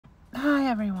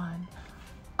everyone.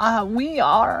 We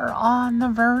are on the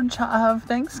verge of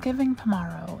Thanksgiving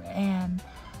tomorrow, and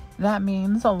that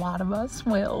means a lot of us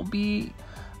will be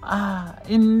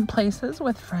in places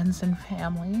with friends and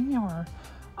family, or,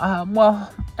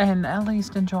 and at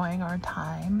least enjoying our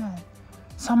time. And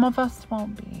some of us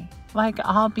won't be. Like,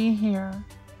 I'll be here,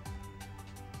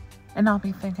 and I'll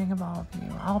be thinking of all of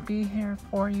you. I'll be here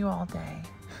for you all day.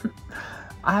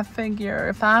 I figure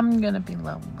if I'm gonna be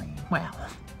lonely, well,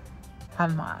 I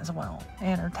might as well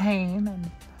entertain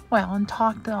and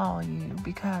talk to all of you,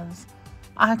 because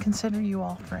I consider you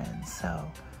all friends.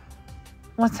 So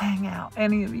let's hang out.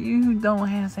 Any of you who don't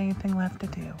have anything left to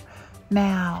do.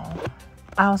 Now,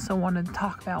 I also wanted to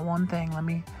talk about one thing. Let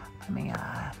me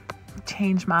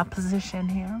change my position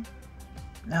here.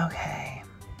 Okay.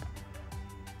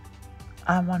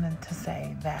 I wanted to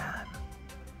say that,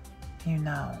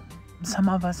 some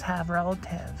of us have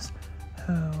relatives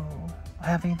who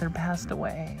have either passed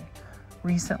away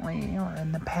recently or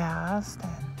in the past.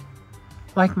 And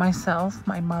like myself,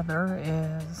 my mother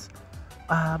is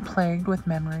plagued with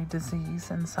memory disease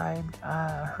inside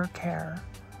her care.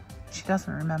 She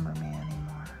doesn't remember me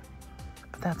anymore,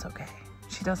 but that's okay.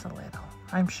 She does a little,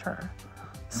 I'm sure,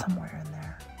 somewhere in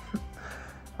there.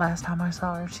 Last time I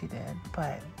saw her, she did.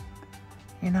 But,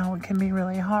 it can be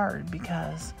really hard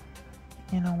because,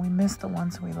 we miss the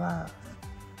ones we love.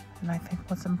 And I think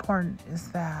what's important is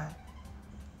that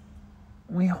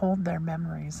we hold their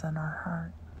memories in our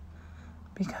heart,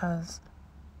 because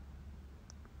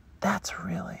that's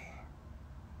really,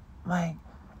 like,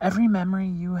 every memory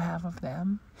you have of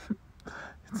them,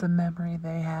 it's a memory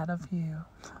they had of you.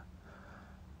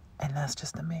 And that's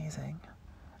just amazing.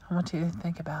 I want you to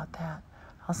think about that.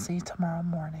 I'll see you tomorrow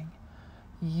morning.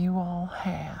 You all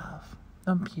have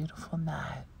a beautiful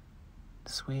night.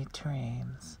 Sweet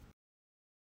dreams.